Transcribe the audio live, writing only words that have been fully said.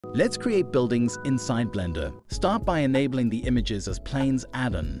Let's create buildings inside Blender. Start by enabling the images as planes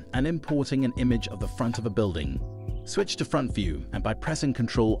add-on and importing an image of the front of a building. Switch to front view and by pressing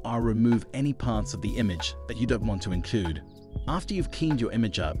Ctrl+R remove any parts of the image that you don't want to include. After you've cleaned your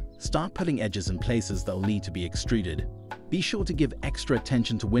image up, start putting edges in places that will need to be extruded. Be sure to give extra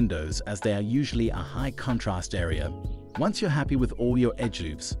attention to windows as they are usually a high contrast area. Once you're happy with all your edge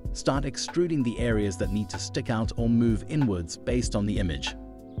loops, start extruding the areas that need to stick out or move inwards based on the image.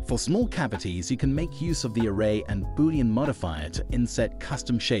 For small cavities, you can make use of the array and Boolean modifier to inset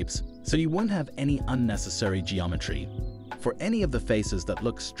custom shapes, so you won't have any unnecessary geometry. For any of the faces that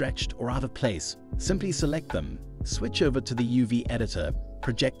look stretched or out of place, simply select them, switch over to the UV editor,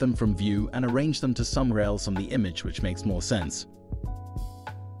 project them from view and arrange them to somewhere else on the image which makes more sense.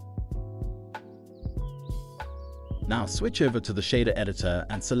 Now switch over to the shader editor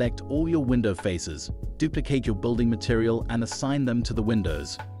and select all your window faces. Duplicate your building material and assign them to the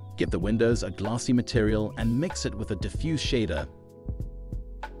windows. Give the windows a glossy material and mix it with a diffuse shader.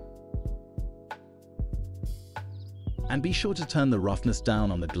 And be sure to turn the roughness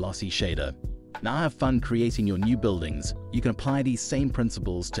down on the glossy shader. Now have fun creating your new buildings. You can apply these same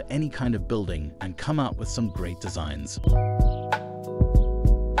principles to any kind of building and come up with some great designs.